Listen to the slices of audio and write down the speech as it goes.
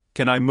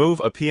Can I move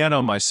a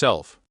piano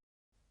myself?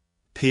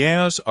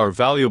 Pianos are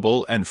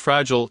valuable and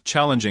fragile,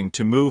 challenging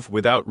to move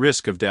without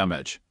risk of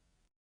damage.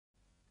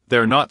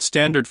 They're not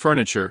standard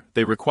furniture,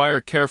 they require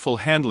careful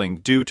handling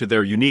due to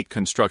their unique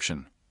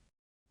construction.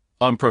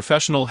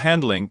 Unprofessional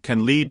handling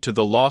can lead to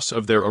the loss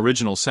of their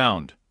original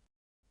sound.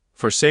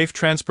 For safe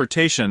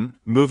transportation,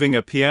 moving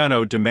a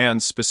piano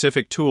demands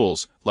specific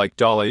tools, like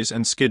dollies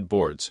and skid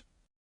boards.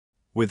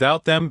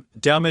 Without them,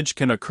 damage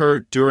can occur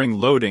during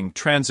loading,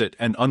 transit,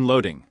 and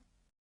unloading.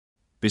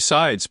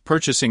 Besides,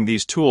 purchasing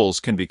these tools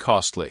can be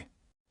costly.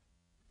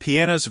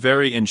 Pianos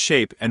vary in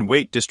shape and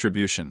weight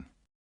distribution.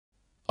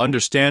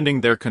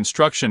 Understanding their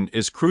construction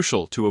is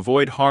crucial to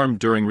avoid harm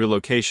during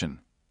relocation.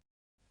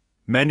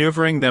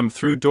 Maneuvering them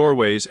through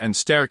doorways and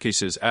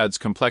staircases adds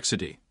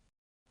complexity.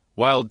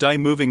 While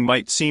moving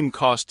might seem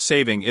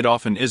cost-saving, it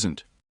often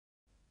isn't.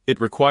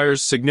 It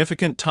requires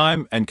significant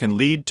time and can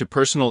lead to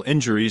personal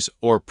injuries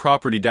or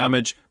property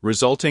damage,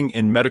 resulting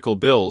in medical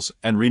bills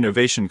and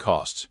renovation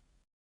costs.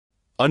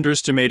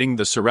 Underestimating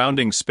the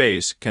surrounding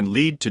space can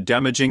lead to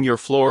damaging your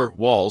floor,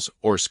 walls,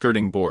 or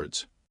skirting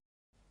boards.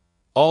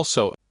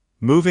 Also,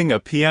 moving a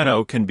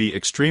piano can be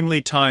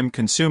extremely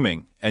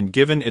time-consuming, and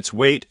given its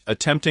weight,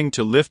 attempting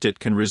to lift it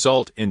can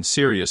result in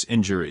serious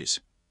injuries.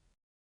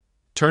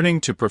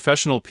 Turning to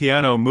professional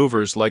piano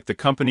movers like the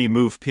company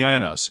Move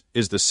Pianos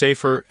is the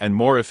safer and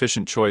more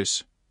efficient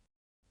choice.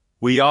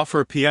 We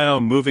offer piano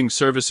moving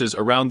services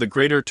around the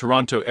Greater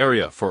Toronto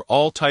Area for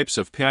all types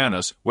of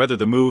pianos, whether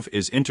the move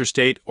is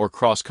interstate or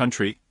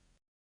cross-country.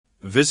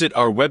 Visit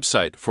our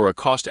website for a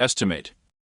cost estimate.